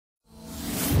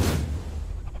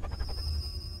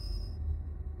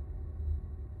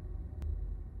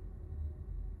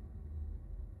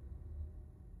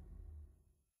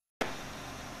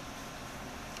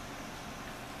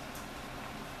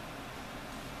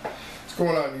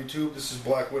What's going on YouTube? This is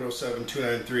Black Widow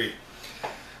 7293.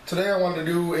 Today I wanted to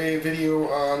do a video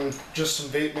on just some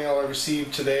vape mail I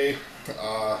received today.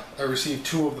 I received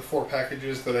 2 of the 4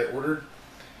 packages that I ordered,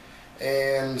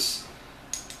 and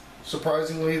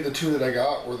surprisingly the 2 that I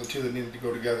got were the 2 that needed to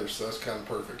go together, so that's kind of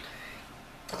perfect.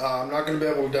 I'm not going to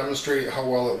be able to demonstrate how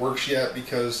well it works yet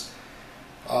because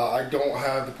I don't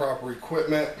have the proper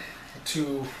equipment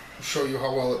to show you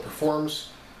how well it performs.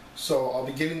 So I'll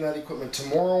be getting that equipment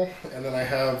tomorrow, and then I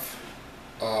have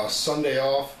Sunday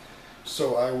off,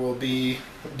 so I will be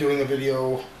doing a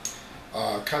video,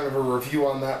 kind of a review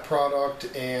on that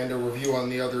product and a review on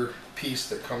the other piece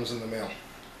that comes in the mail.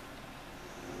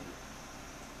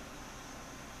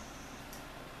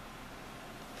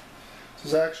 This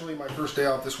is actually my first day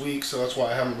off this week, so that's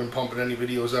why I haven't been pumping any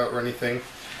videos out or anything.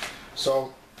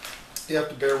 So you have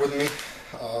to bear with me.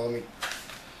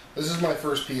 This is my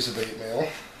first piece of vape mail.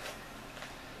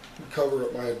 Cover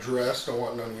up my address, don't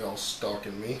want none of y'all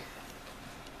stalking me.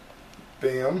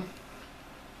 Bam,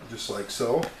 just like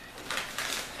so.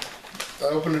 I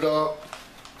opened it up,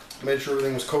 made sure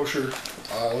everything was kosher.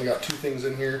 I only got 2 things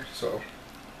in here, so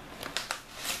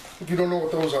if you don't know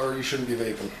what those are, you shouldn't be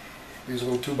vaping. These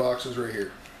little 2 boxes right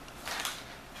here.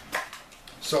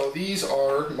 So these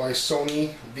are my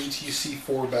Sony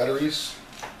VTC4 batteries.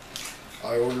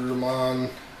 I ordered them on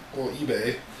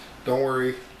eBay. Don't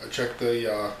worry, I checked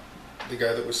the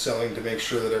guy that was selling to make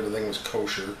sure that everything was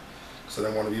kosher. So I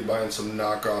didn't want to be buying some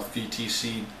knockoff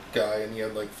VTC guy, and he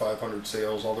had like 500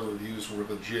 sales. All the reviews were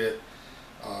legit.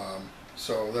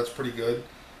 So that's pretty good.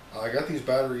 I got these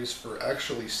batteries for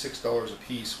actually $6 a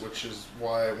piece, which is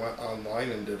why I went online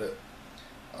and did it.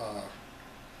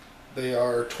 They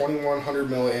are 2100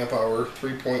 milliamp hour,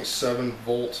 3.7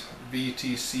 volt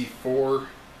VTC4,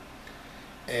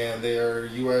 and they are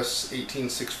US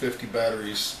 18650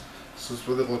 batteries. This is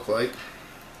what they look like.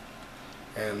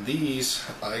 And these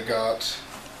I got,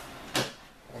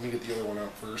 let me get the other one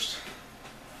out first.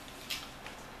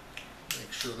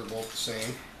 Make sure they're both the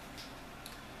same.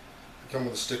 They come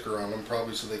with a sticker on them,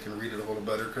 probably so they can read it a little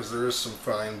better, because there is some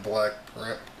fine black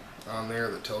print on there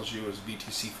that tells you it's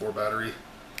VTC4 battery.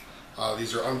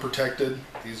 These are unprotected.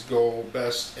 These go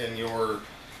best in your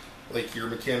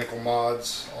mechanical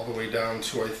mods, all the way down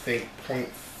to I think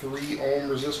 0.3 ohm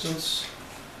resistance.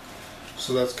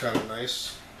 So that's kind of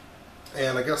nice.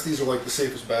 And I guess these are like the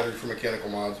safest battery for mechanical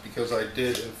mods, because I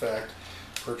did in fact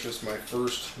purchase my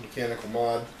first mechanical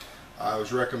mod. I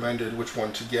was recommended which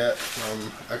one to get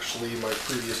from actually my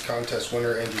previous contest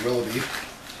winner, Andy Willoughby.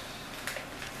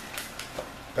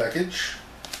 Package.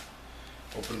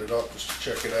 Opened it up just to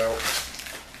check it out.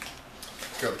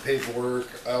 Got the paperwork.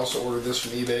 I also ordered this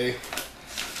from eBay.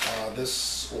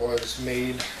 This was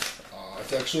made,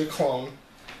 it's actually a clone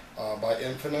by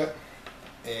Infinite,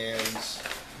 and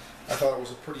I thought it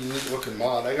was a pretty neat looking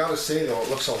mod. I gotta say though, it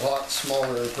looks a lot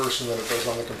smaller in person than it does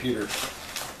on the computer.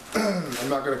 I'm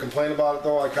not gonna complain about it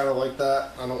though, I kinda like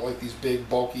that. I don't like these big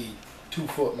bulky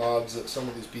 2-foot mods that some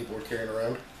of these people are carrying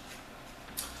around.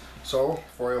 So,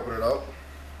 before I open it up,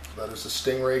 that is a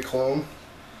Stingray clone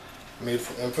made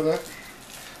from Infinite.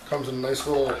 Comes in a nice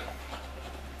little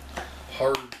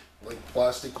hard, like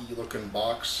plasticky looking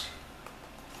box.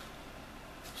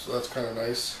 So that's kind of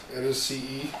nice. It is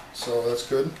CE, so that's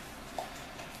good.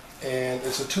 And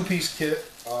it's a 2-piece kit.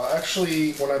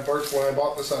 Actually, when I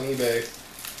bought this on eBay,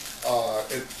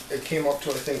 it came up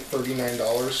to I think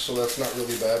 $39, so that's not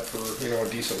really bad for a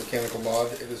decent mechanical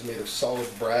mod. It is made of solid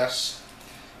brass.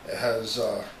 It has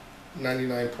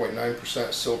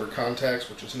 99.9% silver contacts,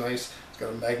 which is nice. It's got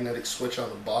a magnetic switch on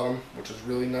the bottom, which is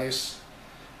really nice.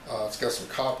 It's got some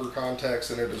copper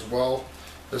contacts in it as well.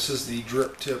 This is the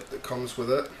drip tip that comes with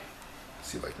it. Let's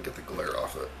see if I can get the glare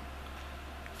off it.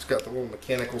 It's got the little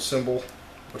mechanical symbol,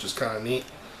 which is kind of neat.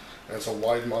 And it's a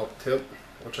wide mouth tip,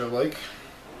 which I like.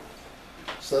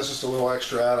 So that's just a little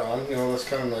extra add-on. That's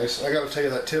kind of nice. I gotta tell you,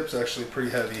 that tip's actually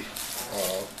pretty heavy.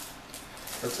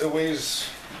 It weighs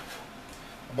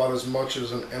about as much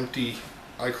as an empty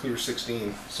iClear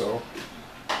 16, so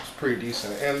it's pretty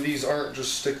decent. And these aren't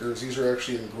just stickers, these are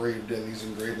actually engraved in, these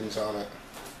engravings on it.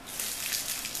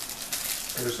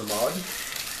 There's the mod.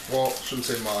 Well, I shouldn't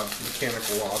say mod,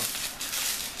 mechanical mod.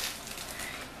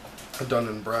 Done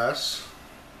in brass,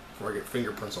 before I get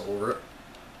fingerprints all over it.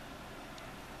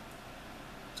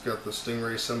 It's got the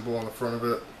Stingray symbol on the front of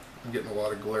it. I'm getting a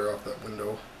lot of glare off that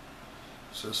window. It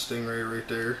says Stingray right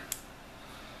there.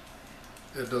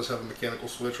 It does have a mechanical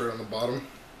switch right on the bottom.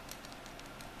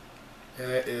 And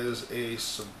it is a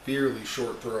severely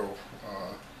short throw.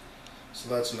 So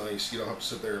that's nice. You don't have to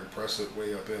sit there and press it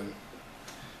way up in.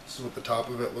 This is what the top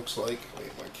of it looks like.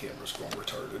 Wait, my camera's going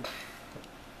retarded.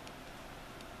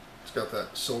 It's got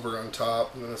that silver on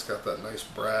top, and then it's got that nice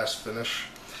brass finish.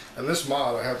 And this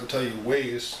mod, I have to tell you,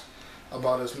 weighs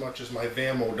about as much as my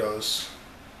Vamo does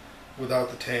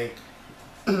without the tank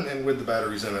and with the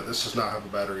batteries in it. This does not have a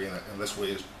battery in it, and this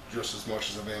weighs just as much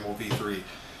as a Vamo V3.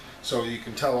 So you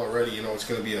can tell already, you know, it's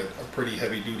going to be a pretty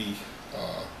heavy-duty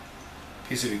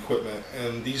piece of equipment.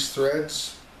 And these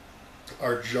threads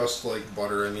are just like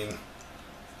butter. I mean,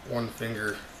 one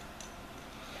finger.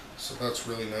 So that's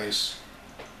really nice.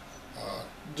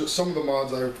 Just some of the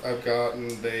mods I've gotten,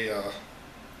 the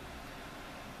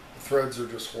threads are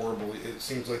just horrible. It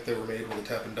seems like they were made with a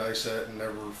tap and die set and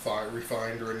never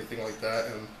refined or anything like that.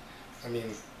 And I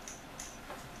mean,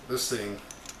 this thing,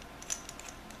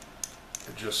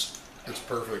 it's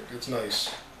perfect. It's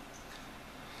nice.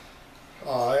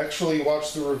 I actually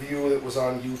watched the review that was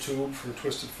on YouTube from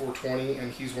Twisted420,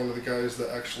 and he's one of the guys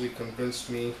that actually convinced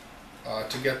me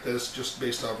to get this just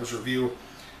based off his review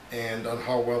and on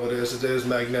how well it is. It is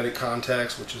magnetic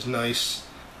contacts, which is nice.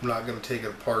 I'm not going to take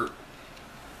it apart,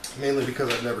 mainly because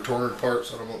I've never torn it apart,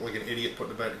 so I don't look like an idiot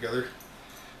putting it back together.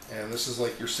 And this is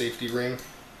like your safety ring.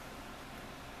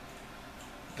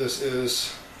 This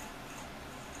is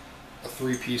a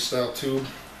 3-piece style tube.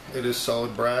 It is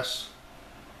solid brass,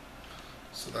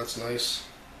 so that's nice.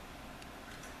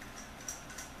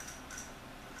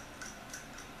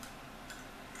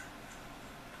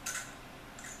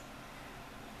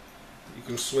 You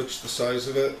can switch the size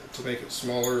of it to make it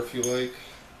smaller if you like.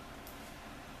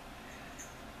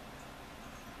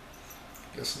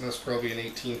 Guessing that's probably an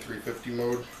 18-350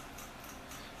 mode.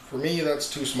 For me,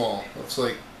 that's too small. That's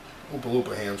like Oompa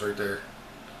Loompa hands right there.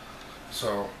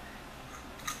 So,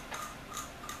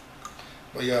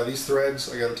 but yeah, these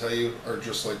threads, I gotta tell you, are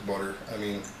just like butter. I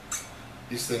mean,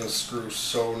 these things screw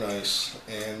so nice,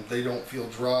 and they don't feel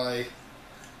dry.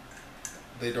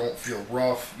 They don't feel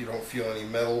rough. You don't feel any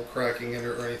metal cracking in it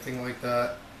or anything like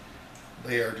that.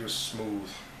 They are just smooth.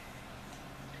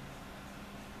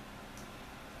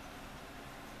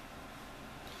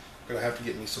 I'm gonna have to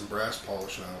get me some brass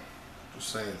polish now. Just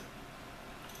saying.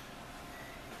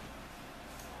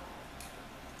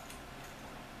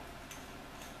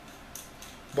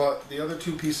 But the other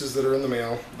two pieces that are in the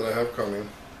mail that I have coming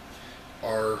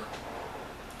are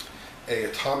a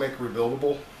atomic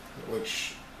rebuildable,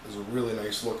 which is a really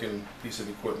nice looking piece of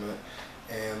equipment,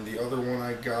 and the other one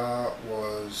I got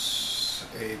was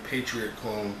a Patriot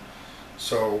clone.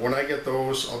 So when I get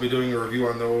those, I'll be doing a review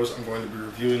on those. I'm going to be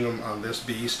reviewing them on this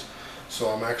beast, so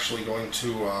I'm actually going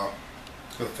to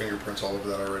put fingerprints all over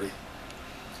that already.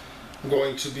 I'm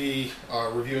going to be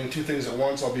reviewing two things at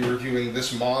once. I'll be reviewing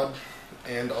this mod,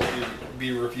 and I'll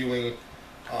be reviewing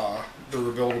the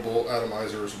rebuildable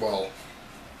atomizer as well.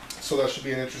 So that should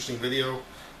be an interesting video.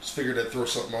 Just figured I'd throw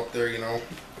something up there, you know,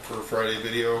 for a Friday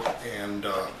video, and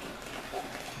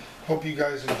hope you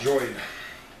guys enjoyed.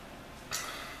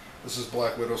 This is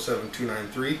Black Widow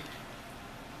 7293.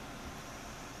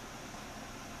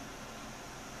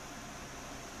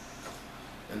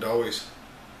 And always,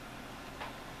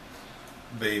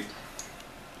 babe.